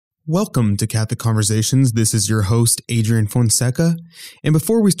Welcome to Catholic Conversations. This is your host, Adrian Fonseca. And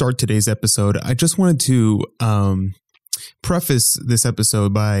before we start today's episode, I just wanted to preface this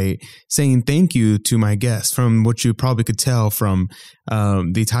episode by saying thank you to my guest. From what you probably could tell from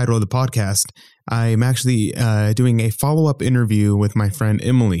the title of the podcast, I'm actually doing a follow-up interview with my friend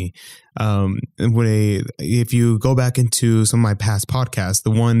Emily. If you go back into some of my past podcasts,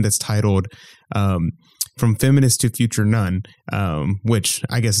 the one that's titled From Feminist to Future Nun, which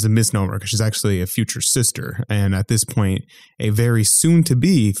I guess is a misnomer because she's actually a future sister, and at this point, a very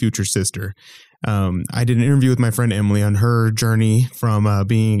soon-to-be future sister. I did an interview with my friend Emily on her journey from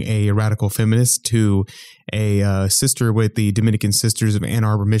being a radical feminist to a sister with the Dominican Sisters of Ann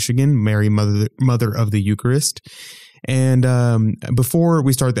Arbor, Michigan, Mary, Mother of the Eucharist. And before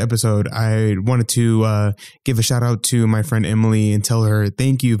we start the episode, I wanted to give a shout out to my friend Emily and tell her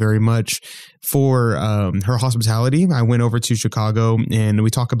thank you very much for her hospitality. I went over to Chicago and we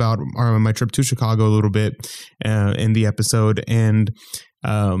talk about my trip to Chicago a little bit in the episode. And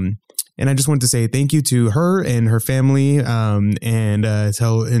I just wanted to say thank you to her and her family and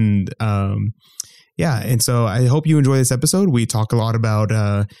so I hope you enjoy this episode. We talk a lot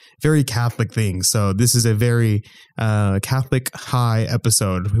about very Catholic things. So this is a very Catholic high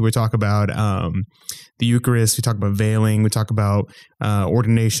episode. We talk about the Eucharist. We talk about veiling. We talk about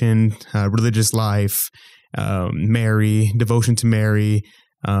ordination, religious life, Mary, devotion to Mary,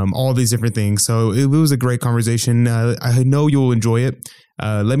 all these different things. So it was a great conversation. I know you'll enjoy it.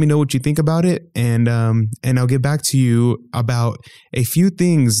 Let me know what you think about it, and I'll get back to you about a few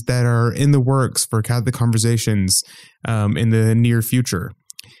things that are in the works for Catholic Conversations in the near future.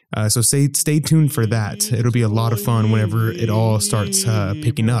 So stay tuned for that. It'll be a lot of fun whenever it all starts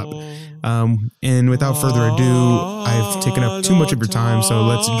picking up. And without further ado, I've taken up too much of your time, so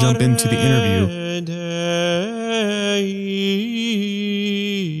let's jump into the interview.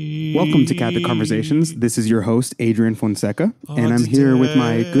 Welcome to Catholic Conversations. This is your host, Adrian Fonseca, and I'm here with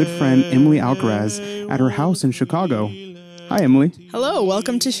my good friend, Emily Alcaraz, at her house in Chicago. Hi, Emily. Hello.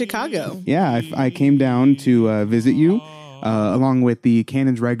 Welcome to Chicago. Yeah, I came down to visit you, along with the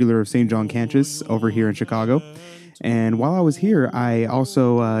Canons Regular of St. John Cantius over here in Chicago. And while I was here, I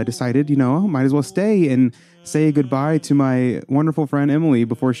also decided, might as well stay and say goodbye to my wonderful friend, Emily,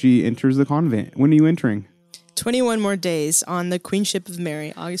 before she enters the convent. When are you entering? 21 more days on the Queenship of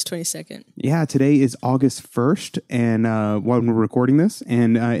Mary, August 22nd. Yeah, today is August 1st, and while we're recording this,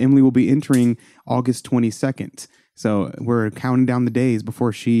 and Emily will be entering August 22nd. So we're counting down the days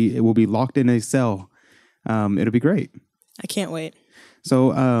before she will be locked in a cell. It'll be great. I can't wait.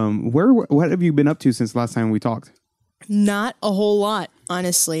 So what have you been up to since last time we talked? Not a whole lot,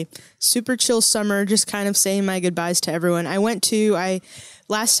 honestly. Super chill summer, just kind of saying my goodbyes to everyone.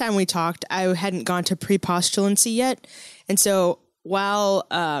 Last time we talked, I hadn't gone to pre-postulancy yet. And so while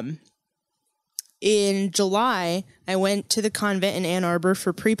in July, I went to the convent in Ann Arbor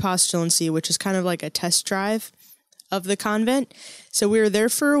for pre-postulancy, which is kind of like a test drive of the convent. So we were there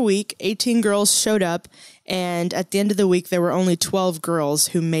for a week. 18 girls showed up. And at the end of the week, there were only 12 girls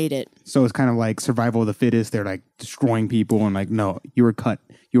who made it. So it's kind of like survival of the fittest. They're like destroying people and like, no, you were cut.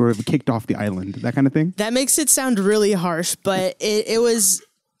 You were kicked off the island, that kind of thing. That makes it sound really harsh, but it was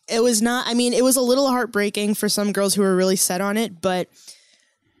not. I mean, it was a little heartbreaking for some girls who were really set on it, but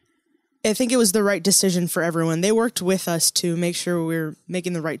I think it was the right decision for everyone. They worked with us to make sure we were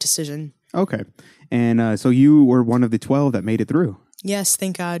making the right decision. Okay. And so you were one of the 12 that made it through. Yes,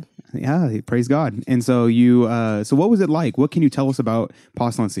 thank God. Yeah, praise God. And so so what was it like? What can you tell us about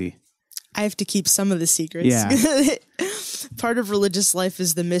postulancy? I have to keep some of the secrets. Yeah. Part of religious life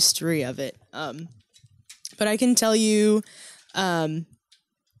is the mystery of it. But I can tell you, they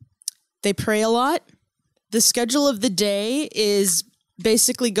pray a lot. The schedule of the day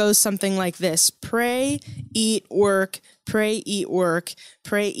basically goes something like this. Pray, eat, work, pray, eat, work,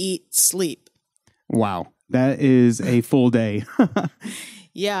 pray, eat, sleep. Wow. That is a full day.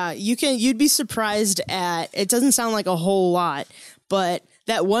 Yeah, you'd be surprised it doesn't sound like a whole lot, but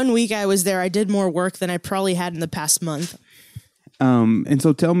that 1 week I was there, I did more work than I probably had in the past month. And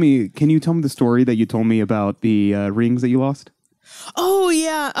so can you tell me the story that you told me about the rings that you lost? Oh,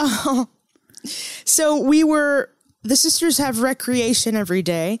 yeah. So the sisters have recreation every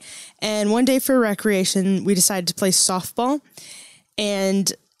day, and one day for recreation, we decided to play softball,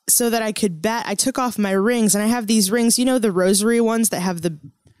 and so that I could bet, I took off my rings, and I have these rings, the rosary ones that have the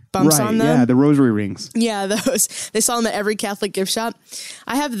bumps on them? Yeah, the rosary rings. Yeah, those. They sell them at every Catholic gift shop.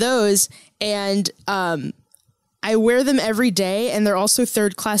 I have those, and I wear them every day, and they're also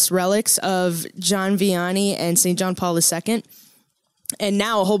third-class relics of John Vianney and St. John Paul II, and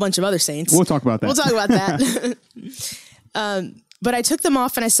now a whole bunch of other saints. We'll talk about that. But I took them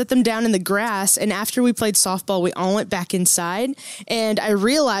off and I set them down in the grass. And after we played softball, we all went back inside. And I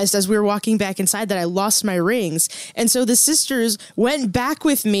realized as we were walking back inside that I lost my rings. And so the sisters went back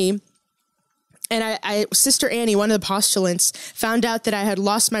with me. And Sister Annie, one of the postulants, found out that I had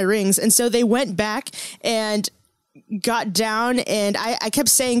lost my rings. And so they went back and got down. And I kept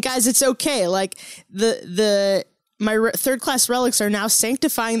saying, guys, it's okay. Like my third class relics are now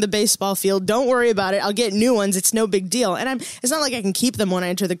sanctifying the baseball field. Don't worry about it. I'll get new ones. It's no big deal. And it's not like I can keep them when I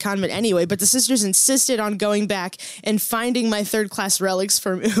enter the convent anyway, but the sisters insisted on going back and finding my third class relics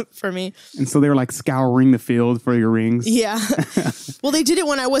for me. And so they were like scouring the field for your rings. Yeah. Well, they did it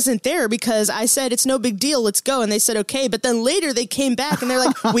when I wasn't there because I said, it's no big deal. Let's go. And they said, okay. But then later they came back and they're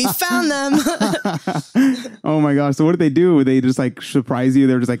like, we found them. Oh my gosh. So what did they do? They just like surprise you.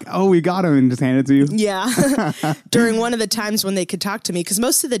 They're just like, oh, we got them, and just hand it to you. Yeah. During one of the times when they could talk to me, because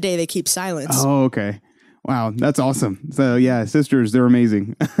most of the day they keep silence. Oh, okay. Wow. That's awesome. So yeah, sisters, they're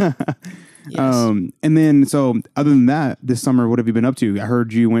amazing. Yes. And then, so other than that, this summer, what have you been up to? I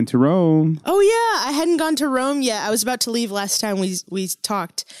heard you went to Rome. Oh yeah. I hadn't gone to Rome yet. I was about to leave last time we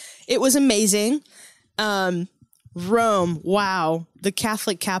talked. It was amazing. Rome. Wow. The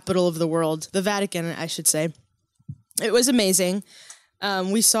Catholic capital of the world, the Vatican, I should say. It was amazing.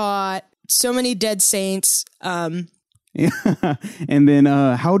 We saw so many dead saints. Yeah. And then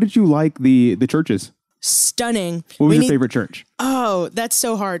how did you like the churches? Stunning. What was your favorite church? Oh, that's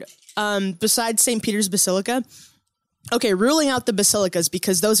so hard. Besides St. Peter's Basilica. Okay, ruling out the basilicas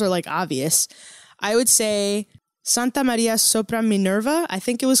because those are like obvious. I would say Santa Maria sopra Minerva, I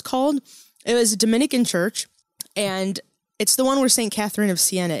think it was called. It was a Dominican church, and it's the one where St. Catherine of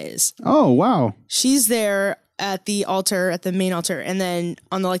Siena is. Oh, wow. She's there at the altar, at the main altar. And then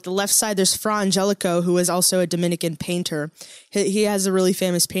on the left side, there's Fra Angelico, who is also a Dominican painter. He has a really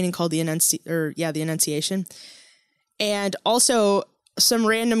famous painting called the Annunciation. And also some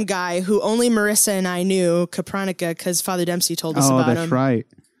random guy who only Marissa and I knew, Capranica, because Father Dempsey told us about him. Oh, that's right.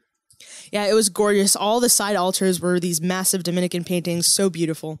 Yeah, it was gorgeous. All the side altars were these massive Dominican paintings. So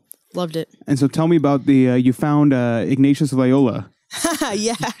beautiful. Loved it. And so tell me about you found Ignatius of Loyola.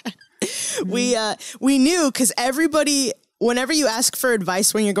 Yeah. We knew because everybody, whenever you ask for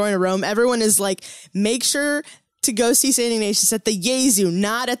advice when you're going to Rome, everyone is like, make sure to go see St. Ignatius at the Jesu,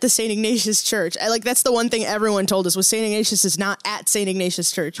 not at the St. Ignatius Church. That's the one thing everyone told us was St. Ignatius is not at St.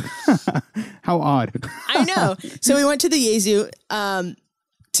 Ignatius Church. How odd. I know. So we went to the Jesu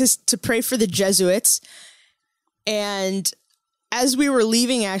to pray for the Jesuits. And as we were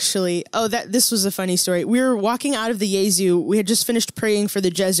leaving, actually, this was a funny story. We were walking out of the Jesu. We had just finished praying for the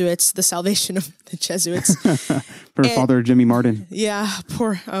Jesuits, the salvation of the Jesuits. For Father Jimmy Martin. Yeah,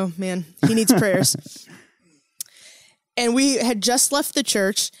 oh man, he needs prayers. And we had just left the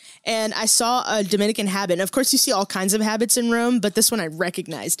church, and I saw a Dominican habit. And of course, you see all kinds of habits in Rome, but this one I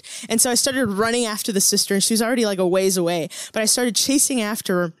recognized. And so I started running after the sister, and she was already like a ways away. But I started chasing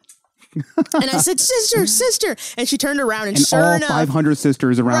after her. And I said, sister. And she turned around and sure all enough, 500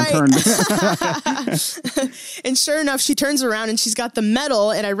 sisters around turned. And sure enough, she turns around and she's got the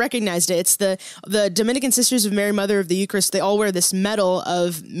medal, and I recognized it. It's the Dominican Sisters of Mary, Mother of the Eucharist. They all wear this medal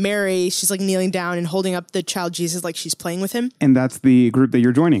of Mary. She's like kneeling down and holding up the child Jesus like she's playing with him. And that's the group that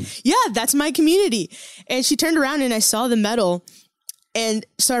you're joining. Yeah, that's my community. And she turned around and I saw the medal. And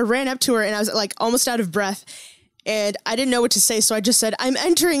so I ran up to her and I was like almost out of breath. And I didn't know what to say, so I just said, I'm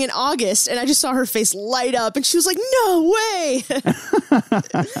entering in August. And I just saw her face light up, and she was like, no way.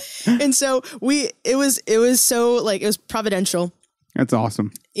 And so it was providential. That's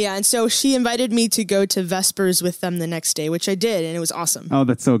awesome. Yeah, and so she invited me to go to Vespers with them the next day, which I did, and it was awesome. Oh,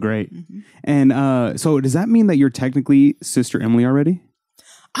 that's so great. Mm-hmm. And so does that mean that you're technically Sister Emily already?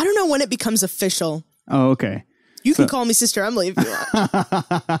 I don't know when it becomes official. Oh, okay. You can call me Sister Emily if you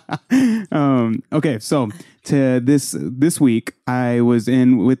want. Okay, so to this week, I was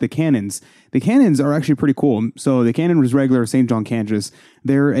in with the canons. The canons are actually pretty cool. So the canon was regular St. John Cantus.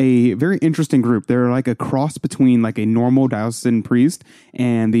 They're a very interesting group. They're like a cross between like a normal diocesan priest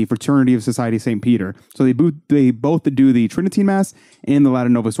and the Fraternity of Society St. Peter. So they both do the Trinitine Mass and the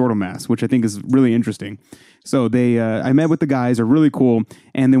Latin Novus Ordo Mass, which I think is really interesting. So I met with the guys, are really cool.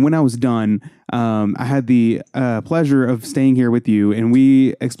 And then when I was done, I had the pleasure of staying here with you, and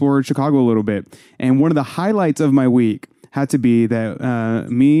we explored Chicago a little bit. And one of the highlights of my week had to be that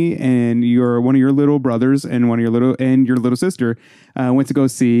me and one of your little brothers and your little sister went to go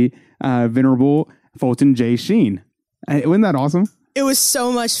see Venerable Fulton J. Sheen. Wasn't that awesome? It was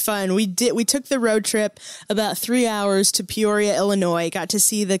so much fun. We took the road trip about 3 hours to Peoria, Illinois. Got to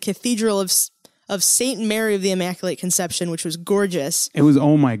see the Cathedral of of Saint Mary of the Immaculate Conception, which was gorgeous. It was,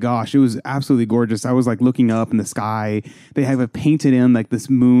 oh my gosh, it was absolutely gorgeous. I was like looking up in the sky. They have it painted in like this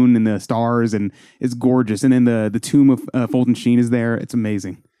moon and the stars, and it's gorgeous. And then the tomb of Fulton Sheen is there. It's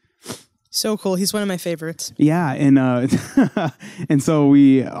amazing. So cool. He's one of my favorites. Yeah, and and so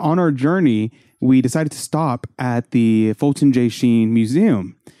we, on our journey, we decided to stop at the Fulton J. Sheen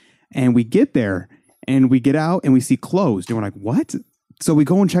Museum. And we get there, and we get out, and we see closed. And we're like, what? So we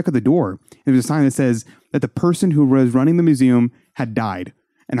go and check at the door. And there's a sign that says that the person who was running the museum had died.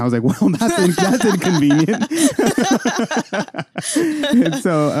 And I was like, well, that's inconvenient. And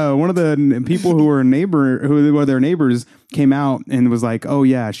so one of the people who were their neighbors came out and was like, oh,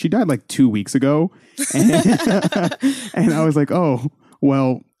 yeah, she died like 2 weeks ago. And, and I was like, oh,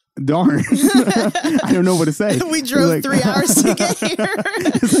 well, darn. I don't know what to say. We drove like, 3 hours to get here.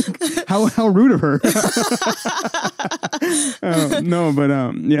 Like, how rude of her. No, but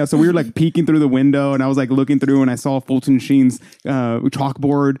yeah, so we were like peeking through the window, and I was like looking through, and I saw Fulton Sheen's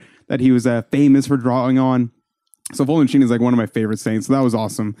chalkboard that he was famous for drawing on. So Fulton Sheen is like one of my favorite saints. So that was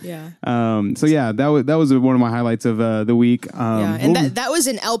awesome. Yeah. So yeah, that was one of my highlights of the week. Yeah, and that was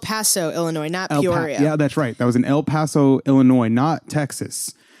in El Paso, Illinois, not Peoria. Yeah, that's right. That was in El Paso, Illinois, not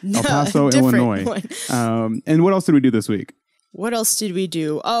Texas. El Paso, Illinois. And what else did we do this week? What else did we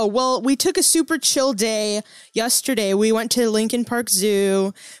do? Oh, well, we took a super chill day yesterday. We went to Lincoln Park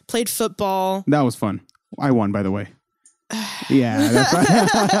Zoo, played football. That was fun. I won, by the way. Yeah, that's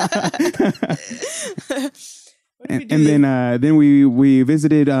right. and then we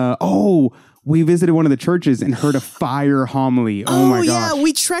visited. We visited one of the churches and heard a fire homily. Oh my gosh. Yeah,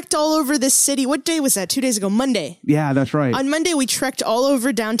 we trekked all over the city. What day was that? 2 days ago, Monday. Yeah, that's right. On Monday, we trekked all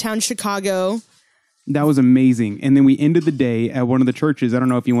over downtown Chicago. That was amazing. And then we ended the day at one of the churches. I don't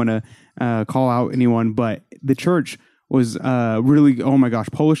know if you want to call out anyone, but the church was really, oh my gosh,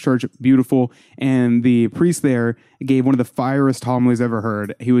 Polish church, beautiful. And the priest there gave one of the fierest homilies I've ever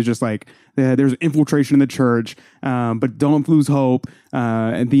heard. He was just like, there's infiltration in the church, but don't lose hope.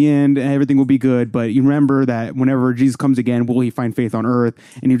 At the end, everything will be good. But you remember that whenever Jesus comes again, will he find faith on earth?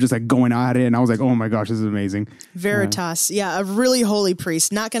 And he was just like going at it. And I was like, oh my gosh, this is amazing. Veritas. Yeah, a really holy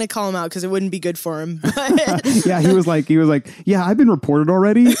priest. Not going to call him out because it wouldn't be good for him. Yeah, he was like, yeah, I've been reported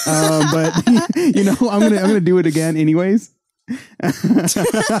already. But I'm gonna do it again anyways.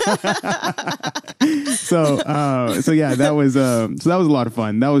 So yeah, that was a lot of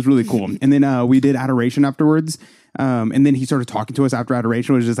fun. That was really cool. And then we did adoration afterwards. And then he started talking to us after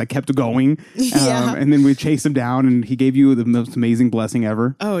adoration, which just like kept going. And then we chased him down, and he gave you the most amazing blessing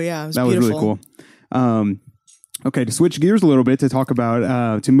ever. Oh yeah, that was really cool. Okay, to switch gears a little bit to talk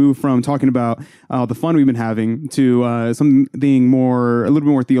about, to move from talking about the fun we've been having to something a little bit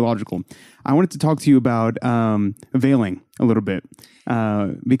more theological. I wanted to talk to you about veiling a little bit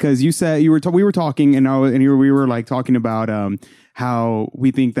because you said we were talking, and we were like talking about how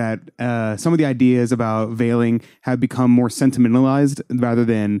we think that some of the ideas about veiling have become more sentimentalized rather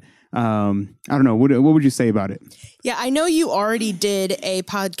than I don't know. What would you say about it? Yeah, I know you already did a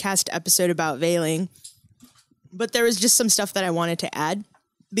podcast episode about veiling. But there was just some stuff that I wanted to add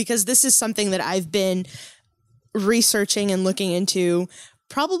because this is something that I've been researching and looking into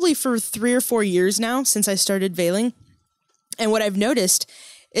probably for 3 or 4 years now since I started veiling. And what I've noticed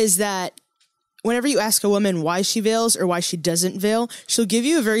is that whenever you ask a woman why she veils or why she doesn't veil, she'll give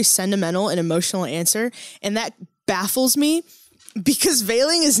you a very sentimental and emotional answer. And that baffles me because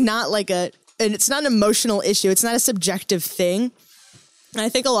veiling is not and it's not an emotional issue. It's not a subjective thing. And I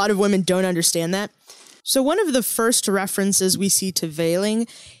think a lot of women don't understand that. So one of the first references we see to veiling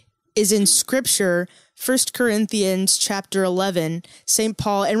is in Scripture, 1 Corinthians chapter 11, St.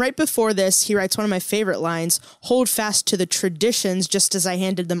 Paul. And right before this, he writes one of my favorite lines, hold fast to the traditions just as I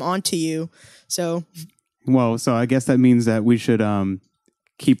handed them on to you. So I guess that means that we should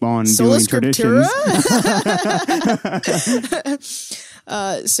keep on doing traditions.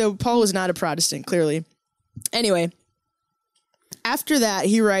 So Paul was not a Protestant, clearly. Anyway, after that,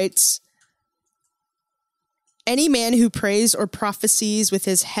 he writes, any man who prays or prophesies with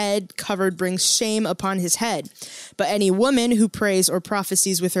his head covered brings shame upon his head. But any woman who prays or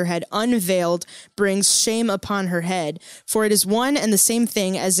prophesies with her head unveiled brings shame upon her head. For it is one and the same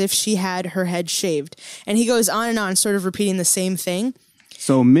thing as if she had her head shaved. And he goes on and on, sort of repeating the same thing.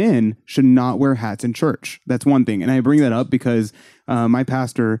 So men should not wear hats in church. That's one thing. And I bring that up because my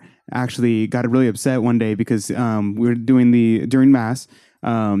pastor actually got really upset one day because we were during Mass.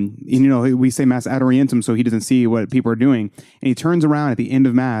 We say Mass ad orientem, so he doesn't see what people are doing. And he turns around at the end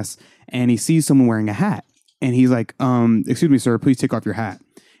of Mass and he sees someone wearing a hat. And he's like, excuse me, sir, please take off your hat.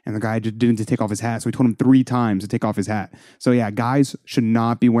 and the guy just didn't take off his hat. So he told him 3 times to take off his hat. So yeah, guys should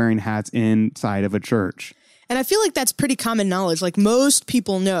not be wearing hats inside of a church. And I feel like that's pretty common knowledge. Like most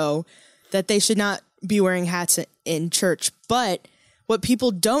people know that they should not be wearing hats in church. But what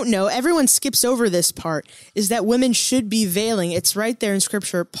people don't know, everyone skips over this part, is that women should be veiling. It's right there in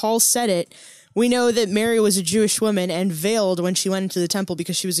scripture. Paul said it. We know that Mary was a Jewish woman and veiled when she went into the temple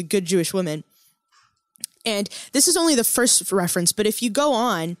because she was a good Jewish woman. And this is only the first reference, but if you go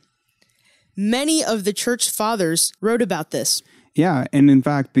on, many of the church fathers wrote about this. Yeah, and in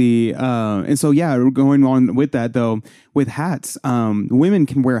fact, going on with that though, with hats, women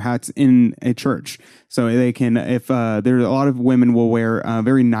can wear hats in a church. So they can, if there's a lot of women will wear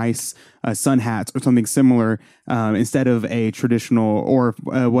very nice sun hats or something similar instead of a traditional or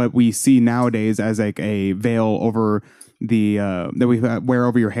what we see nowadays as like a veil over the that we wear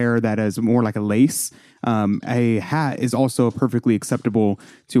over your hair that is more like a lace. A hat is also perfectly acceptable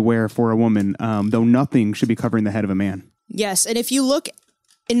to wear for a woman, though nothing should be covering the head of a man. Yes, and if you look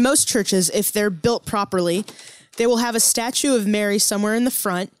in most churches, if they're built properly, they will have a statue of Mary somewhere in the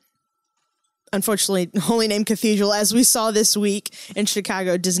front. Unfortunately, Holy Name Cathedral, as we saw this week in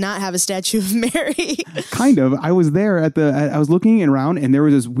Chicago, does not have a statue of Mary. Kind of. I was there I was looking around and there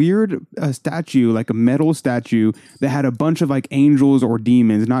was this weird statue, like a metal statue that had a bunch of like angels or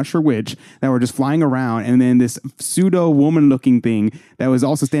demons, not sure which, that were just flying around. And then this pseudo woman looking thing that was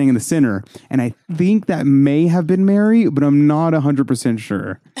also standing in the center. And I think that may have been Mary, but I'm not 100%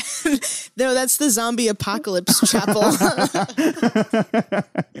 sure. No, that's the zombie apocalypse chapel.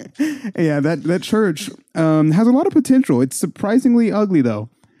 Yeah, that church has a lot of potential. It's surprisingly ugly, though.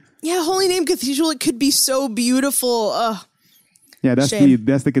 Yeah, Holy Name Cathedral, it could be so beautiful. Yeah, that's shame.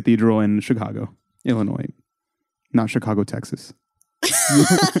 the cathedral in Chicago, Illinois, not Chicago, Texas.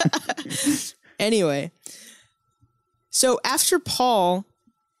 Anyway, so after Paul,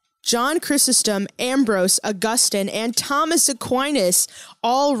 John Chrysostom, Ambrose, Augustine, and Thomas Aquinas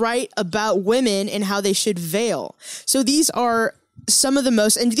all write about women and how they should veil. So these are some of the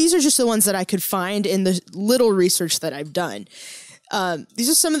most, and these are just the ones that I could find in the little research that I've done. These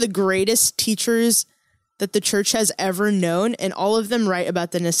are some of the greatest teachers that the church has ever known, and all of them write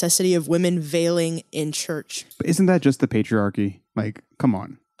about the necessity of women veiling in church. But isn't that just the patriarchy? Like, come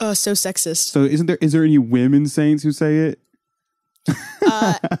on. Oh, so sexist. So is there any women saints who say it?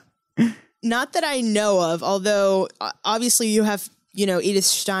 Not that I know of, although obviously you have, Edith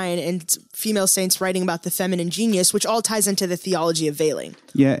Stein and female saints writing about the feminine genius, which all ties into the theology of veiling.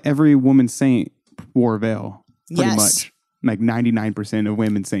 Yeah, every woman saint wore a veil, pretty much. Like 99% of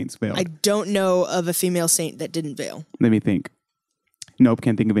women saints veiled. I don't know of a female saint that didn't veil. Let me think. Nope,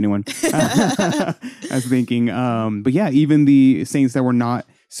 can't think of anyone. I was thinking, but yeah, even the saints that were not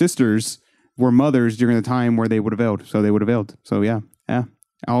sisters were mothers during the time where they would have veiled. So they would have veiled. So yeah.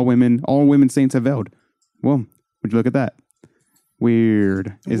 All women saints have veiled. Well, would you look at that?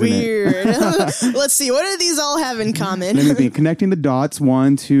 Weird, isn't it? Let's see. What do these all have in common? Let me think. Connecting the dots.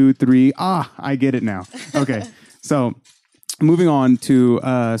 1, 2, 3. I get it now. Okay. So moving on to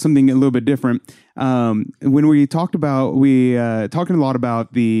something a little bit different. When we talked about, talking a lot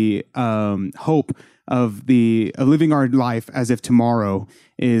about the hope of living our life as if tomorrow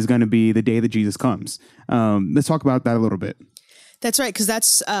is going to be the day that Jesus comes. Let's talk about that a little bit. That's right, because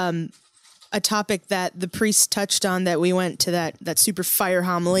that's a topic that the priest touched on that we went to that super fire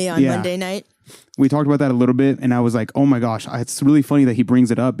homily on Monday night. We talked about that a little bit, and I was like, oh my gosh, it's really funny that he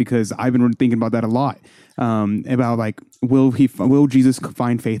brings it up because I've been thinking about that a lot. About like, will Jesus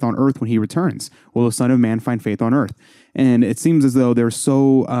find faith on earth when he returns? Will the Son of Man find faith on earth? And it seems as though there's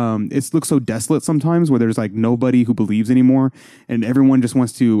it looks so desolate sometimes where there's like nobody who believes anymore and everyone just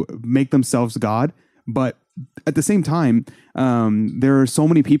wants to make themselves God. But at the same time, there are so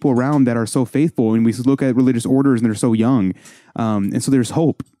many people around that are so faithful, and we look at religious orders and they're so young. And so there's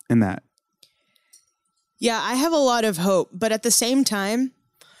hope in that. Yeah, I have a lot of hope, but at the same time,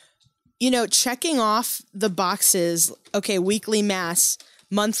 checking off the boxes, okay, weekly mass,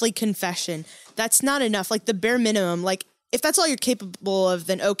 monthly confession, that's not enough. Like the bare minimum, like if that's all you're capable of,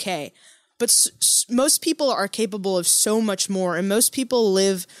 then okay. But most people are capable of so much more, and most people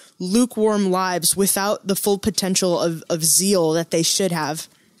live lukewarm lives without the full potential of zeal that they should have.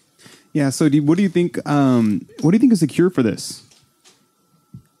 Yeah. So, what do you think? What do you think is the cure for this?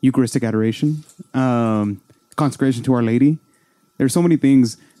 Eucharistic adoration, consecration to Our Lady. There's so many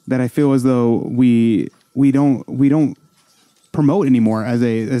things that I feel as though we don't promote anymore as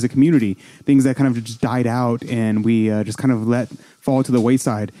a community. Things that kind of just died out, and we just kind of let fall to the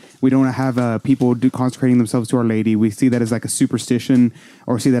wayside. We don't have people consecrating themselves to Our Lady. We see that as like a superstition,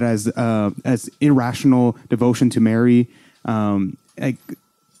 or see that as irrational devotion to Mary. Like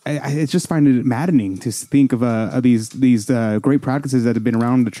I just find it maddening to think of these great practices that have been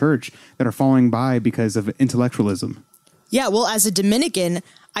around the church that are falling by because of intellectualism. Yeah, well, as a Dominican,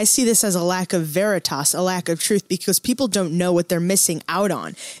 I see this as a lack of veritas, a lack of truth, because people don't know what they're missing out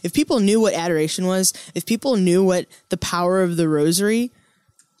on. If people knew what adoration was, if people knew what the power of the rosary,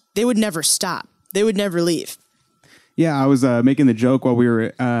 they would never stop. They would never leave. Yeah, I was making the joke while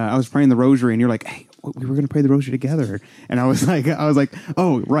I was praying the rosary, and you're like, hey, we were going to pray the rosary together. And I was like,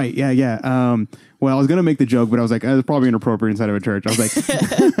 oh, right. Yeah. Well, I was going to make the joke, but I was like, it's probably inappropriate inside of a church.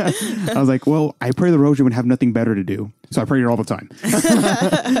 I was like, well, I pray the rosary when I have nothing better to do. So I pray it all the time.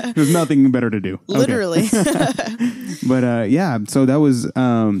 There's nothing better to do. Literally. Okay. But so that was,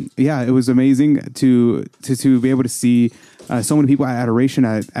 it was amazing to be able to see so many people at adoration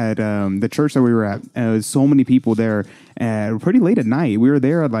at the church that we were at. So many people there, pretty late at night. We were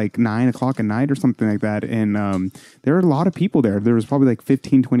there at like 9 o'clock at night or something like that. And there were a lot of people there. There was probably like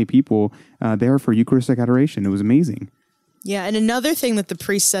 15, 20 people there for Eucharistic adoration. It was amazing. Yeah. And another thing that the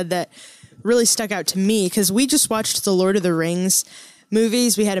priest said that really stuck out to me, because we just watched the Lord of the Rings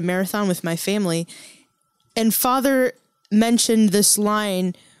movies. We had a marathon with my family. And Father mentioned this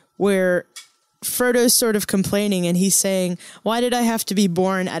line where Frodo's sort of complaining and he's saying, why did I have to be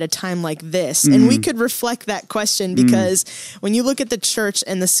born at a time like this? And we could reflect that question because when you look at the church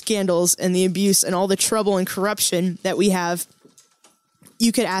and the scandals and the abuse and all the trouble and corruption that we have,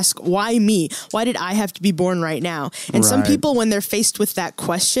 you could ask, why me? Why did I have to be born right now? And some people, when they're faced with that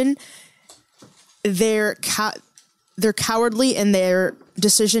question, they're cowardly and their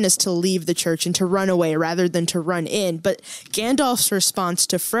decision is to leave the church and to run away rather than to run in. But Gandalf's response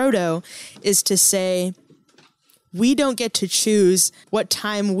to Frodo is to say, we don't get to choose what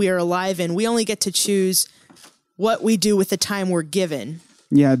time we are alive in. We only get to choose what we do with the time we're given.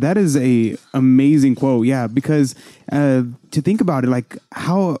 Yeah, that is a amazing quote. Yeah, because to think about it, like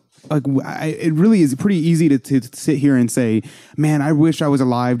how... it really is pretty easy to sit here and say, man, I wish I was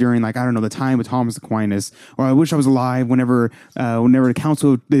alive during, like, I don't know, the time of Thomas Aquinas, or I wish I was alive whenever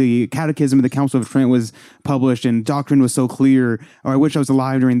the Catechism of the Council of Trent was published and doctrine was so clear, or I wish I was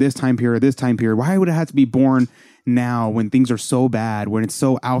alive during this time period. Why would I have to be born now when things are so bad, when it's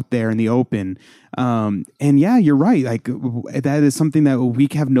so out there in the open? And yeah, you're right. Like that is something that we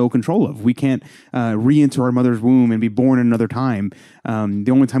have no control of. We can't re-enter our mother's womb and be born in another time.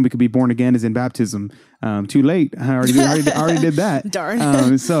 The only time we could be born again is in baptism. Too late. I already did that.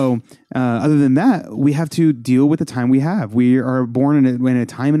 Darn. So other than that, we have to deal with the time we have. We are born in a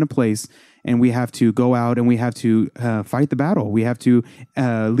time and a place, and we have to go out and we have to fight the battle. We have to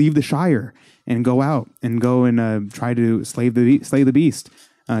leave the Shire and go out and try to slay the beast.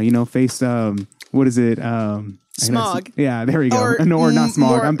 Face what is it? Smog. Yeah, there you go. Or not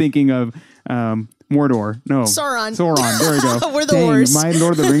Smog. I'm thinking of Mordor. No. Sauron. There we go. We're the worst. My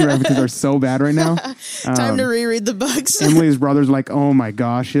Lord of the Ring references are so bad right now. Time to reread the books. Emily's brothers are like, oh my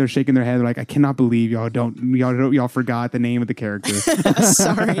gosh, they're shaking their head. They're like, I cannot believe y'all forgot the name of the character.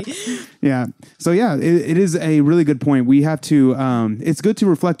 Sorry. Yeah. So yeah, it is a really good point. We have to. It's good to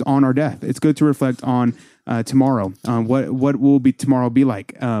reflect on our death. It's good to reflect on tomorrow. What will tomorrow be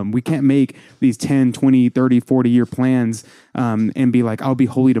like? We can't make these 10, 20, 30, 40 year plans and be like, I'll be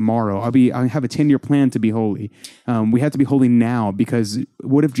holy tomorrow. I have a 10-year plan to be holy. We have to be holy now, because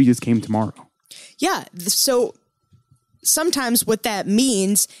what if Jesus came tomorrow? Yeah. So sometimes what that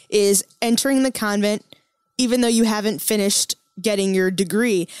means is entering the convent, even though you haven't finished getting your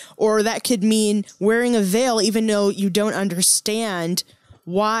degree, or that could mean wearing a veil, even though you don't understand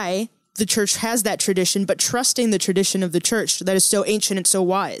why the church has that tradition, but trusting the tradition of the church that is so ancient and so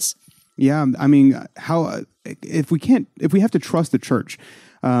wise. Yeah, I mean, if we have to trust the church,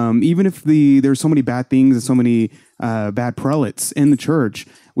 even if there's so many bad things and so many bad prelates in the church,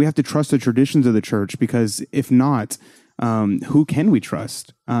 we have to trust the traditions of the church, because if not, who can we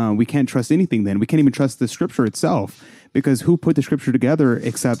trust? We can't trust anything then. We can't even trust the scripture itself, because who put the scripture together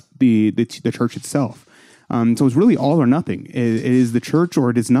except the church itself? So it's really all or nothing. It is the church or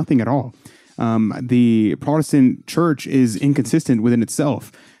it is nothing at all. The Protestant church is inconsistent within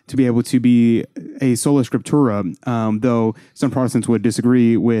itself to be able to be a sola scriptura, though some Protestants would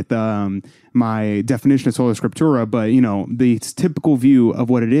disagree with my definition of sola scriptura, but the typical view of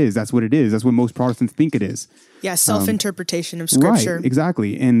what it is, that's what it is. That's what most Protestants think it is. Yeah, self-interpretation of scripture. Right,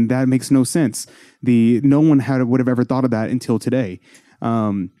 exactly. And that makes no sense. No one would have ever thought of that until today.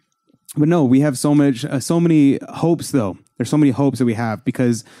 But no, we have so many hopes, though. There's so many hopes that we have,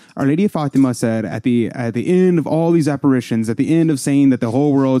 because Our Lady of Fatima said at the end of all these apparitions, at the end of saying that the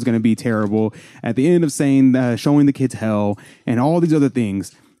whole world is going to be terrible, at the end of saying showing the kids hell and all these other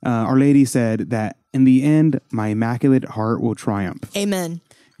things, Our Lady said that in the end, my immaculate heart will triumph. Amen.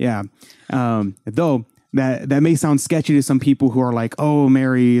 Yeah. Though that may sound sketchy to some people who are like, "Oh,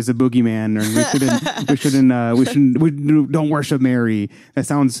 Mary is a boogeyman," or we don't worship Mary. That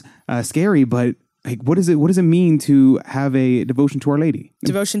sounds scary, but like, what does it mean to have a devotion to Our Lady?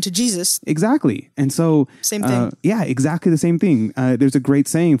 Devotion to Jesus. Exactly. And so same thing. Yeah, exactly the same thing. There's a great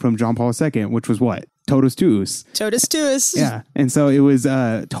saying from John Paul II, which was what? Totus tuus. Totus tuus. Yeah. And so it was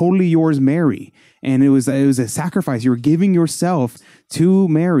totally yours, Mary. And it was a sacrifice. You were giving yourself to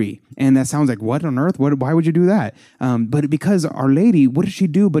Mary. And that sounds like, what on earth? Why would you do that? But because Our Lady, what did she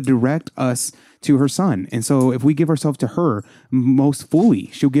do but direct us to her Son? And so if we give ourselves to her most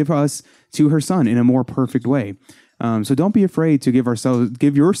fully, she'll give us to her Son in a more perfect way. So don't be afraid to give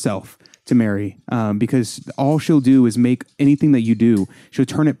yourself to Mary, because all she'll do is make anything that you do. She'll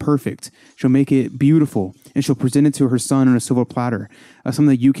turn it perfect. She'll make it beautiful, and she'll present it to her Son on a silver platter, something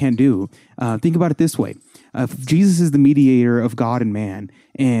that you can't do. Think about it this way. Jesus is the mediator of God and man,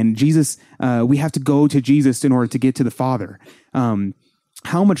 and Jesus, we have to go to Jesus in order to get to the Father.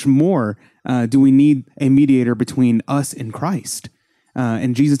 How much more do we need a mediator between us and Christ?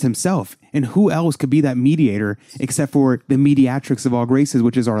 And Jesus himself. And who else could be that mediator except for the mediatrix of all graces,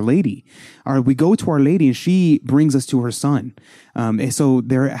 which is Our Lady? We go to Our Lady and she brings us to her Son. And so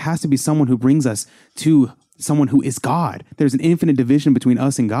there has to be someone who brings us to someone who is God. There's an infinite division between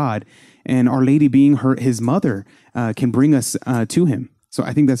us and God, and Our Lady being his mother can bring us to him. So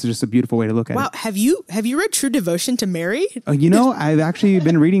I think that's just a beautiful way to look at it. Wow, have you read True Devotion to Mary? I've actually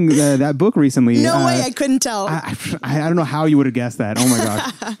been reading that book recently. No way, I couldn't tell. I don't know how you would have guessed that. Oh my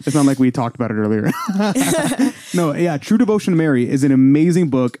gosh. It's not like we talked about it earlier. No, yeah, True Devotion to Mary is an amazing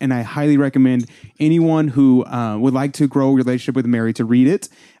book, and I highly recommend anyone who would like to grow a relationship with Mary to read it.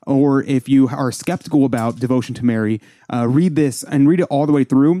 Or if you are skeptical about devotion to Mary, read this and read it all the way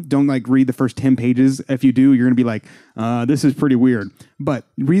through. Don't read the first 10 pages. If you do, you're going to be like, this is pretty weird. But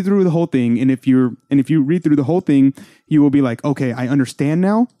read through the whole thing. And if you read through the whole thing, you will be like, okay, I understand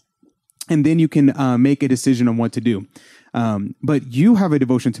now. And then you can make a decision on what to do. But you have a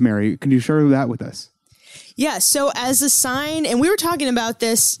devotion to Mary. Can you share that with us? Yeah. So as a sign, and we were talking about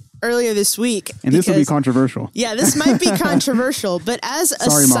this earlier this week. And this will be controversial. Yeah, this might be controversial, but as a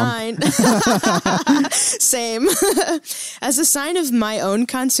sign, same, as a sign of my own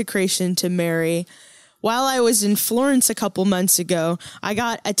consecration to Mary, while I was in Florence a couple months ago, I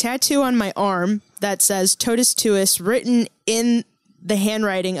got a tattoo on my arm that says Totus tuus, written in the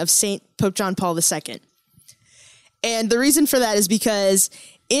handwriting of Saint Pope John Paul II. And the reason for that is because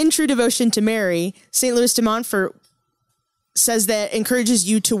in True Devotion to Mary, St. Louis de Montfort says that encourages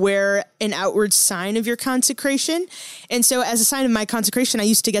you to wear an outward sign of your consecration. And so as a sign of my consecration, I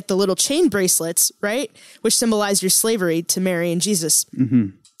used to get the little chain bracelets, right? Which symbolize your slavery to Mary and Jesus. Mm-hmm.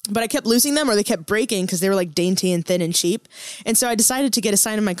 But I kept losing them, or they kept breaking because they were like dainty and thin and cheap. And so I decided to get a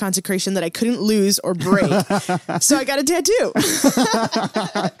sign of my consecration that I couldn't lose or break. So I got a tattoo.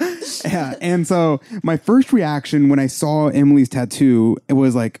 Yeah. And so my first reaction when I saw Emily's tattoo, it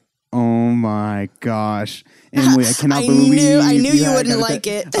was like, oh my gosh, Emily, I cannot believe. I knew you wouldn't like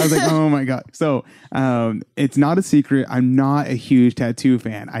it. I was like, oh my God. So it's not a secret. I'm not a huge tattoo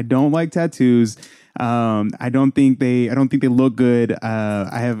fan. I don't like tattoos. I don't think they look good.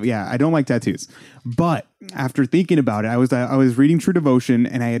 I don't like tattoos. But after thinking about it, I was reading True Devotion,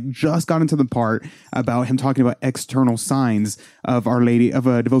 and I had just gotten to the part about him talking about external signs of Our Lady, of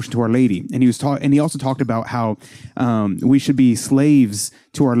a devotion to Our Lady. And he also talked about how we should be slaves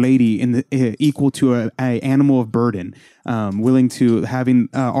to Our Lady in equal to a animal of burden, willing to having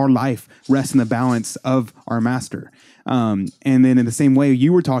our life rest in the balance of our master. And then in the same way,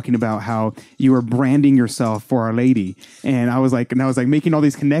 you were talking about how you were branding yourself for Our Lady, and I was like making all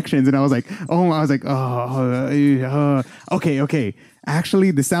these connections, and I was like, okay. Actually,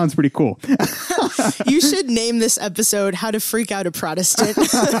 this sounds pretty cool. You should name this episode "How to Freak Out a Protestant."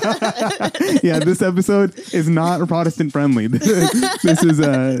 Yeah, this episode is not Protestant friendly. This is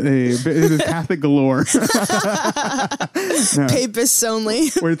Catholic galore. No. Papists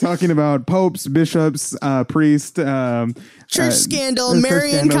only. We're talking about popes, bishops, priests, church scandal,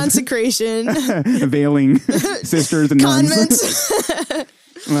 Marian consecration, veiling sisters and convents.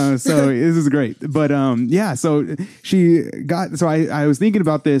 So this is great. But so I was thinking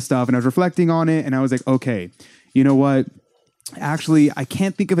about this stuff, and I was reflecting on it, and I was like, okay, you know what? Actually, I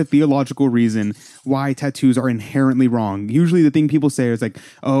can't think of a theological reason why tattoos are inherently wrong. Usually the thing people say is like,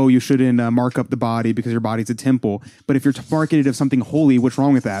 oh, you shouldn't mark up the body because your body's a temple. But if you're marking it of something holy, what's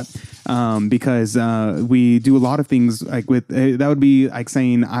wrong with that? Because we do a lot of things like with, that would be like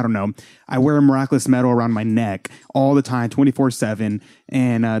saying, I don't know, I wear a miraculous medal around my neck all the time, 24/7.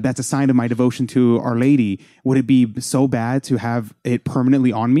 And that's a sign of my devotion to Our Lady. Would it be so bad to have it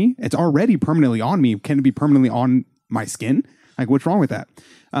permanently on me? It's already permanently on me. Can it be permanently on my skin? Like, what's wrong with that?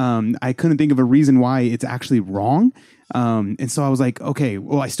 I couldn't think of a reason why it's actually wrong. And so I was like, okay,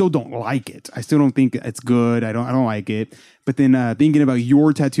 well, I still don't like it. I still don't think it's good. I don't like it. But then thinking about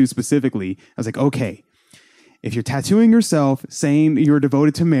your tattoo specifically, I was like, okay, if you're tattooing yourself saying you're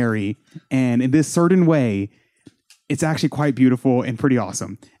devoted to Mary and in this certain way, it's actually quite beautiful and pretty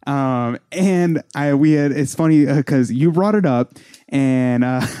awesome. It's funny because you brought it up and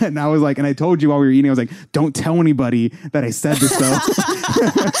I was like, and I told you while we were eating, I was like, don't tell anybody that I said this though.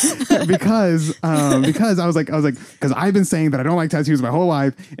 because I was like, because I've been saying that I don't like tattoos my whole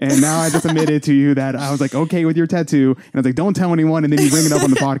life. And now I just admitted to you that I was like, okay with your tattoo. And I was like, don't tell anyone. And then you bring it up on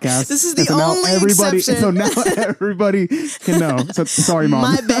the podcast. This is the only exception. So now everybody can know. So sorry, Mom.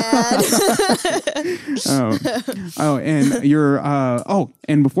 My bad.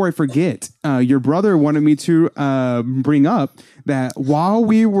 And before I forget, your brother wanted me to bring up that while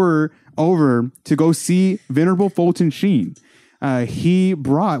we were over to go see Venerable Fulton Sheen, he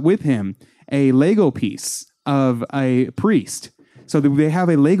brought with him a Lego piece of a priest. So they have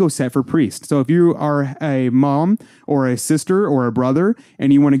a Lego set for priests. So if you are a mom or a sister or a brother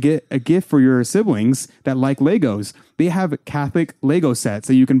and you want to get a gift for your siblings that like Legos, they have Catholic Lego sets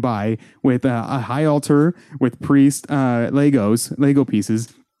that you can buy with a high altar with priest Lego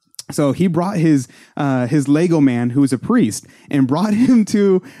pieces. So he brought his Lego man, who was a priest, and brought him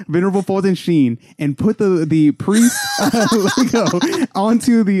to Venerable Fulton Sheen and put the priest Lego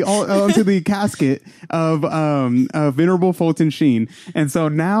onto the casket of Venerable Fulton Sheen, and so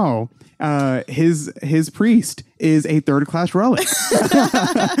now his priest is a third-class relic.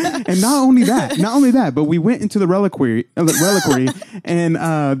 And not only that, but we went into the reliquary and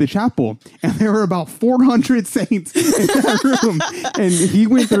the chapel, and there were about 400 saints in that room, and he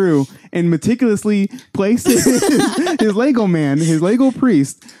went through and meticulously placed his Lego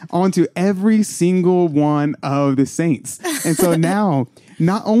priest onto every single one of the saints. And so now,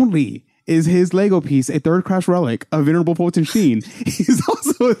 not only is his Lego piece a third-class relic of Venerable Fulton Sheen, he's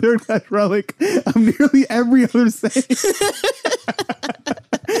also a third-class relic of nearly every other saint.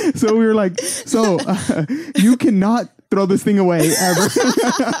 So we were like, you cannot throw this thing away ever.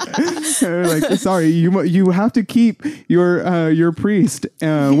 Like, sorry, you have to keep your priest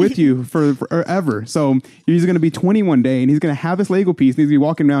with you for forever. So he's going to be 20 one day, and he's going to have this Lego piece, and he's going to be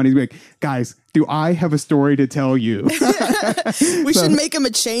walking around, and he's going to be like, guys, do I have a story to tell you? We should make him a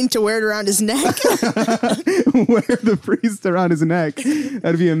chain to wear it around his neck. Wear the priest around his neck.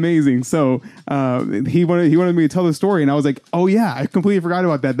 That'd be amazing. So he wanted me to tell the story, and I was like, oh yeah, I completely forgot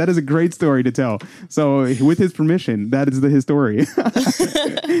about that. That is a great story to tell. So with his permission, that is his story. So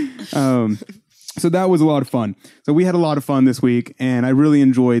that was a lot of fun. So we had a lot of fun this week, and I really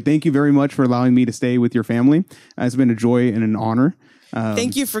enjoyed. Thank you very much for allowing me to stay with your family. It's been a joy and an honor.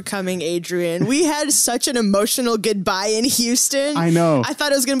 Thank you for coming, Adrian. We had such an emotional goodbye in Houston. I know. I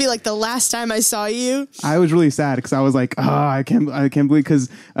thought it was going to be like the last time I saw you. I was really sad because I was like, I can't believe, because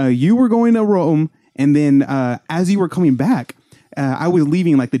you were going to Rome, and then as you were coming back, I was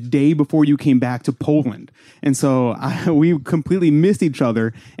leaving like the day before you came back to Poland. And so we completely missed each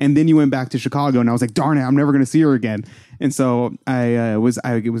other. And then you went back to Chicago, and I was like, darn it, I'm never going to see her again. And so I was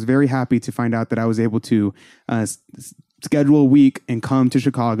very happy to find out that I was able to schedule a week and come to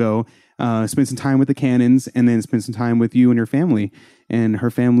Chicago, spend some time with the Cannons, and then spend some time with you and your family. And her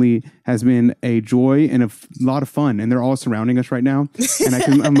family has been a joy and a lot of fun. And they're all surrounding us right now.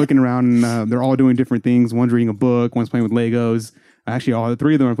 And I'm looking around, and they're all doing different things. One's reading a book. One's playing with Legos. Actually, all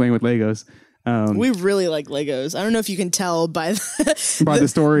three of them are playing with Legos. We really like Legos. I don't know if you can tell by the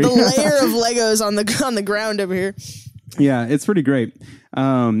story, the layer of Legos on the ground over here. Yeah, it's pretty great.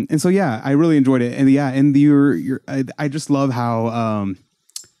 And so, yeah, I really enjoyed it. And I just love how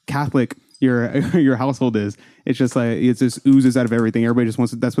Catholic your household is. It's just like, it just oozes out of everything. Everybody just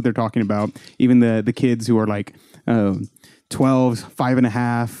wants to, that's what they're talking about. Even the kids who are like 12,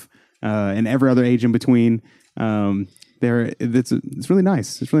 5.5, and every other age in between. It's really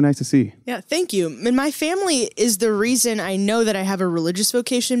nice. It's really nice to see. Yeah, thank you. And my family is the reason I know that I have a religious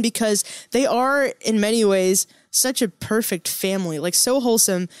vocation, because they are in many ways such a perfect family, like so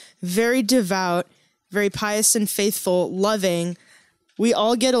wholesome, very devout, very pious and faithful, loving. We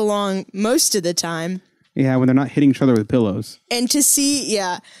all get along most of the time. Yeah, when they're not hitting each other with pillows. And to see,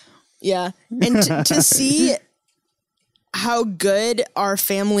 and to see how good our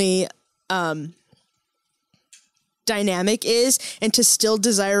family dynamic is, and to still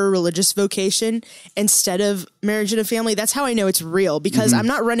desire a religious vocation instead of marriage and a family, that's how I know it's real, because I'm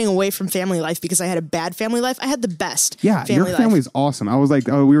not running away from family life because I had a bad family life. I had the best your family's awesome. I was like,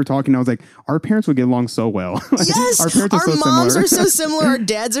 we were talking, I was like, our parents would get along so well. Yes, our parents are so moms similar. are so similar, our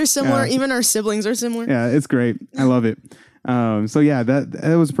dads are similar, even our siblings are similar. Yeah, it's great. I love it. So yeah,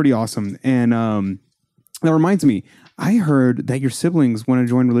 that was pretty awesome. And that reminds me, I heard that your siblings want to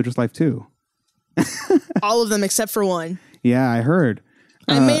join religious life too. All of them except for one. Yeah, I heard.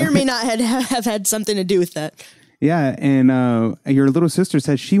 I may or may not have had something to do with that. Yeah, and your little sister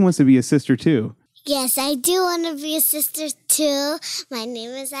said she wants to be a sister too. Yes, I do want to be a sister too. My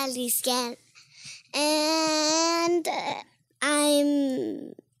name is Alicia, and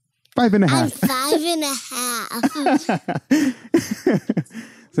I'm 5.5. I'm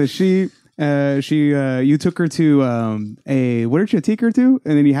 5.5. So you took her to what did you take her to?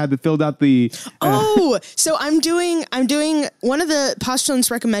 And then you had to fill out the. So I'm doing. One of the postulants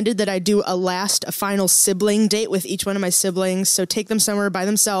recommended that I do a final sibling date with each one of my siblings. So take them somewhere by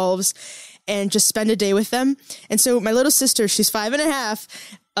themselves and just spend a day with them. And so my little sister, she's 5.5,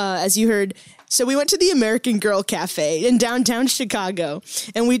 as you heard. So we went to the American Girl Cafe in downtown Chicago,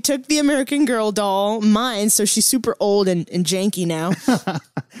 and we took the American Girl doll, mine. So she's super old and janky now.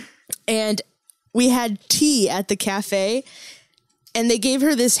 And we had tea at the cafe, and they gave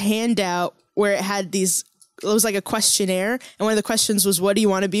her this handout where it was like a questionnaire. And one of the questions was, what do you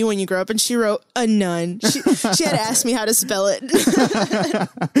want to be when you grow up? And she wrote, a nun. She had asked me how to spell it.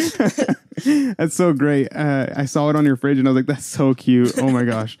 That's so great. I saw it on your fridge and I was like, that's so cute. Oh my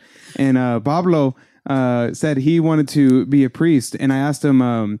gosh. And Pablo said he wanted to be a priest. And I asked him,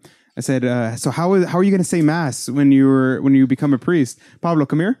 I said, so how are you going to say mass when you become a priest? Pablo,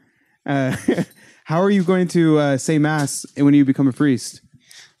 come here. How are you going to say mass when you become a priest?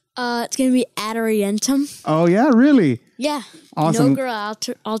 It's going to be Adrian. Oh, yeah, really? Yeah. Awesome. No girl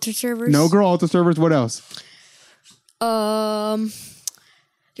altar servers. No girl altar servers. What else?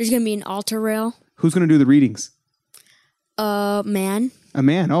 There's going to be an altar rail. Who's going to do the readings? Man. A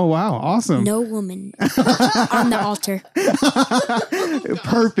man. Oh, wow. Awesome. No woman on the altar.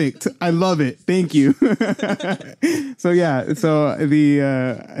 Perfect. I love it. Thank you. So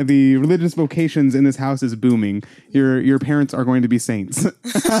the religious vocations in this house is booming. Your parents are going to be saints.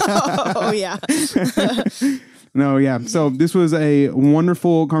 Oh, yeah. No, yeah. So this was a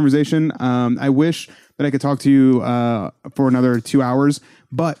wonderful conversation. I wish that I could talk to you for another 2 hours,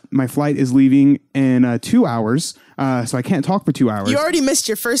 but my flight is leaving in 2 hours. So I can't talk for 2 hours. You already missed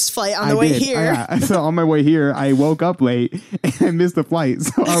your first flight on the way here. Yeah. So on my way here, I woke up late and I missed the flight.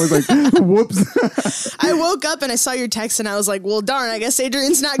 So I was like, whoops. I woke up and I saw your text and I was like, well, darn, I guess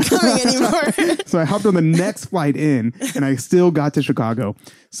Adrian's not coming anymore. So I hopped on the next flight in and I still got to Chicago.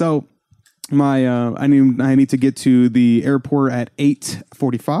 So I need to get to the airport at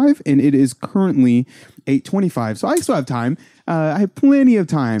 8:45 and it is currently 8:25. So I still have time. I have plenty of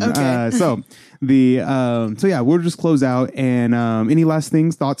time. Okay. So we'll just close out. And any last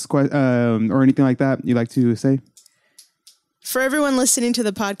things, thoughts, or anything like that you'd like to say? For everyone listening to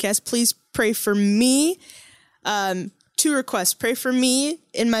the podcast, please pray for me. 2 requests. Pray for me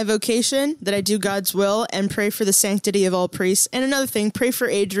in my vocation, that I do God's will, and pray for the sanctity of all priests. And another thing, pray for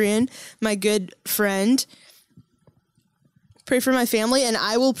Adrian, my good friend. Pray for my family, and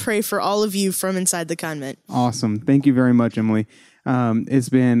I will pray for all of you from inside the convent. Awesome. Thank you very much, Emily. It's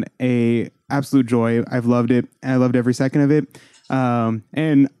been a absolute joy. I've loved it. I loved every second of it.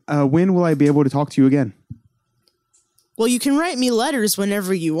 And when will I be able to talk to you again? Well, you can write me letters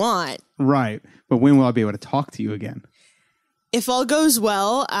whenever you want. Right. But when will I be able to talk to you again? If all goes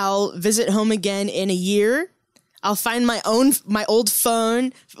well, I'll visit home again in a year. I'll find my old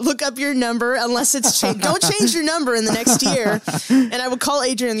phone, look up your number, unless it's changed. Don't change your number in the next year. And I will call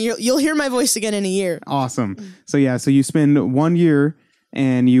Adrian. You'll hear my voice again in a year. Awesome. So you spend 1 year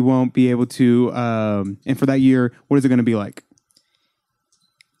and you won't be able to, and for that year, what is it going to be like?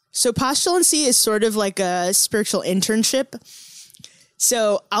 So postulancy is sort of like a spiritual internship.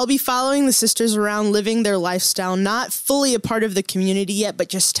 So I'll be following the sisters around, living their lifestyle, not fully a part of the community yet, but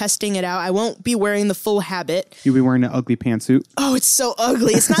just testing it out. I won't be wearing the full habit. You'll be wearing an ugly pantsuit. Oh, it's so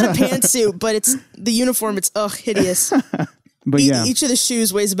ugly. It's not a pantsuit, but it's the uniform. It's hideous. But each of the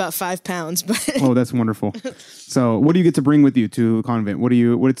shoes weighs about 5 pounds. But oh, that's wonderful. So what do you get to bring with you to a convent?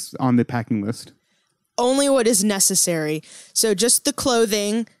 What's on the packing list? Only what is necessary. So just the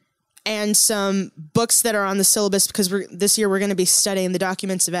clothing. and some books that are on the syllabus because this year we're going to be studying the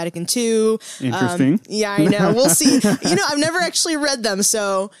documents of Vatican II. Interesting. Yeah, I know. We'll see. I've never actually read them,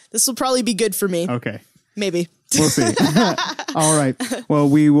 so this will probably be good for me. Okay. Maybe. We'll see. All right. Well,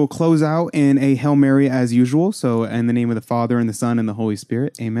 we will close out in a Hail Mary as usual. So in the name of the Father and the Son and the Holy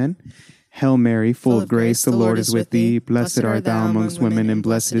Spirit. Amen. Hail Mary, full of grace, the Lord is with thee. Blessed art thou amongst women, and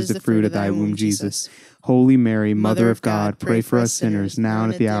blessed is the fruit of thy womb, Jesus. Holy Mary, Mother of God, pray for us sinners, now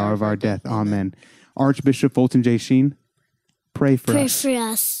and at the hour of our death. Amen. Archbishop Fulton J. Sheen, pray for us. Pray for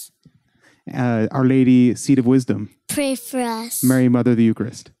us. Our Lady, Seat of Wisdom, Pray for us. Mary, Mother of the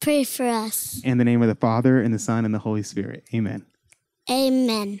Eucharist. Pray for us. In the name of the Father, and the Son, and the Holy Spirit. Amen.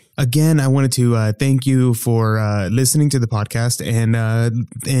 Amen. Again, I wanted to thank you for listening to the podcast,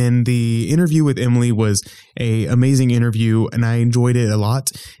 and the interview with Emily was a amazing interview, and I enjoyed it a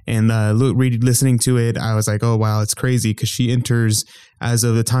lot. And listening to it, I was like, oh wow, it's crazy because she enters as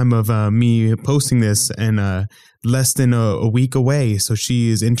of the time of me posting this, and less than a week away, so she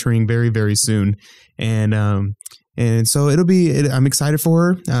is entering very, very soon, and so I'm excited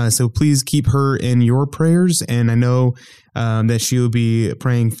for her. So please keep her in your prayers. And I know that she will be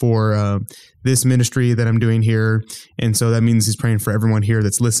praying for this ministry that I'm doing here. And so that means he's praying for everyone here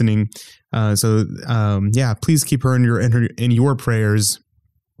that's listening. Please keep her in your prayers.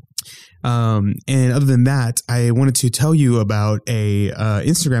 And other than that, I wanted to tell you about a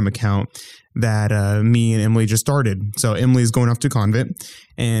Instagram account that me and Emily just started. So Emily is going off to convent,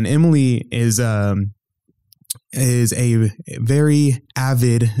 and Emily is a very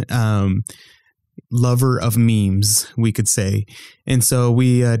avid lover of memes, we could say. And so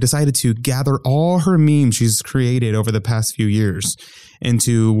we decided to gather all her memes she's created over the past few years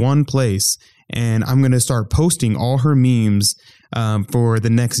into one place. And I'm going to start posting all her memes for the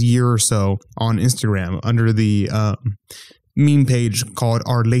next year or so on Instagram under the meme page called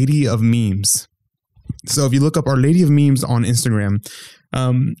Our Lady of Memes. So if you look up Our Lady of Memes on Instagram,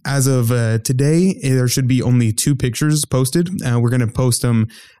 as of today, there should be only 2 pictures posted. We're going to post them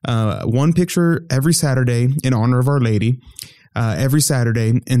one picture every Saturday in honor of Our Lady, every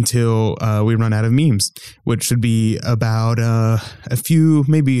Saturday until we run out of memes, which should be about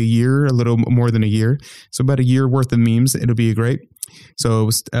maybe a year, a little more than a year. So about a year worth of memes. It'll be great. So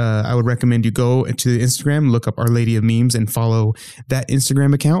I would recommend you go to Instagram, look up Our Lady of Memes, and follow that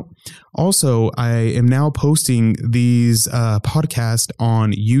Instagram account. Also, I am now posting these podcasts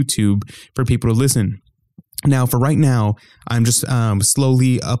on YouTube for people to listen. Now, for right now, I'm just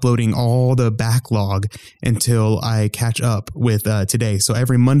slowly uploading all the backlog until I catch up with today. So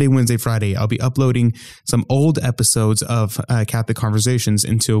every Monday, Wednesday, Friday, I'll be uploading some old episodes of Catholic Conversations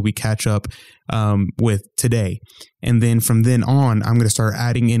until we catch up with today. And then from then on, I'm going to start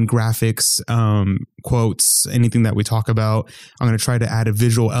adding in graphics, quotes, anything that we talk about. I'm going to try to add a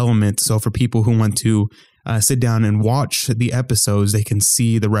visual element. So for people who want to sit down and watch the episodes, they can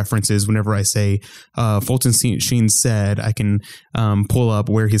see the references. Whenever I say Fulton Sheen said, I can pull up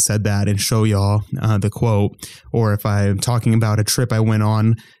where he said that and show y'all the quote. Or if I'm talking about a trip I went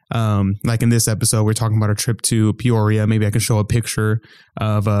on, like in this episode, we're talking about a trip to Peoria, maybe I can show a picture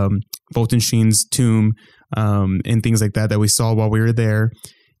of Fulton Sheen's tomb and things like that we saw while we were there.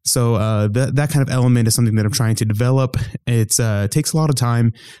 So that kind of element is something that I'm trying to develop. It takes a lot of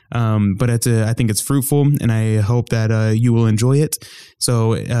time, but I think it's fruitful, and I hope that you will enjoy it.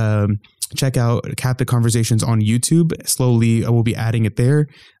 So check out Catholic Conversations on YouTube. Slowly, I will be adding it there.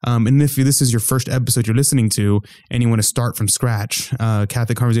 And if this is your first episode you're listening to and you want to start from scratch,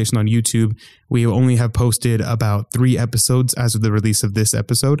 Catholic Conversation on YouTube, we only have posted about 3 episodes as of the release of this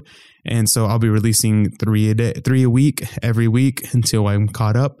episode. And so I'll be releasing 3 a week, every week until I'm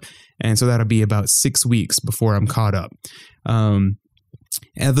caught up. And so that'll be about 6 weeks before I'm caught up.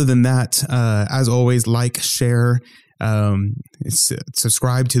 Other than that, as always, like, share,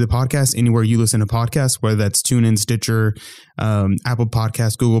 subscribe to the podcast anywhere you listen to podcasts, whether that's TuneIn, Stitcher, Apple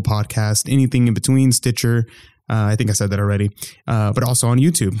Podcast, Google Podcast, anything in between, Stitcher. I think I said that already, but also on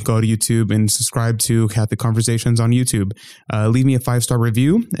YouTube. Go to YouTube and subscribe to Catholic Conversations on YouTube. Leave me a 5-star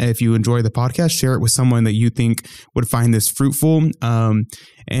review if you enjoy the podcast. Share it with someone that you think would find this fruitful.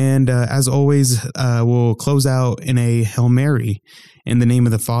 And as always, we'll close out in a Hail Mary in the name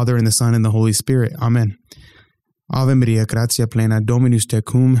of the Father and the Son and the Holy Spirit. Amen. Ave Maria, gratia plena, Dominus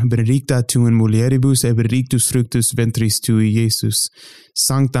tecum, benedicta tu in mulieribus, et benedictus fructus ventris tui, Iesus.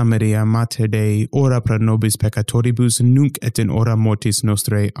 Sancta Maria, Mater Dei, ora pro nobis peccatoribus, nunc et in hora mortis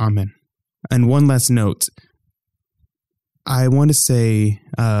nostrae. Amen. And one last note. I want to say,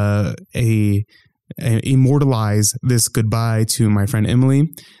 immortalize this goodbye to my friend Emily.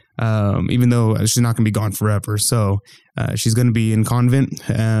 even though she's not going to be gone forever. So she's going to be in convent.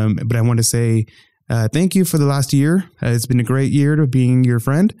 But I want to say thank you for the last year. It's been a great year to being your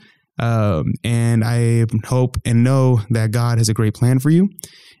friend. And I hope and know that God has a great plan for you,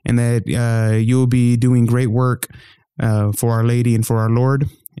 and that you'll be doing great work for Our Lady and for our Lord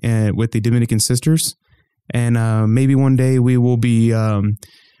with the Dominican sisters. And maybe one day we will be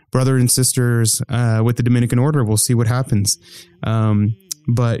brother and sisters with the Dominican order. We'll see what happens.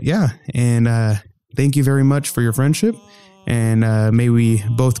 But yeah, and thank you very much for your friendship. And may we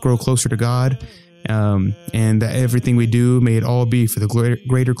both grow closer to God. And that everything we do, may it all be for the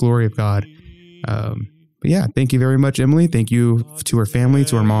greater glory of God. But yeah, thank you very much, Emily. Thank you to her family,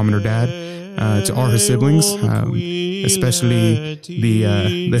 to her mom and her dad, to all her siblings, especially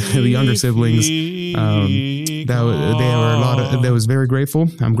the younger siblings. That was very grateful.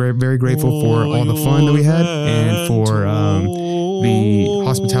 I'm very grateful for all the fun that we had and for the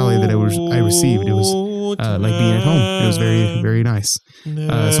hospitality that I received. It was like being at home. It was very, very nice.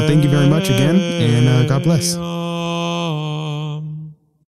 So thank you very much again, and God bless.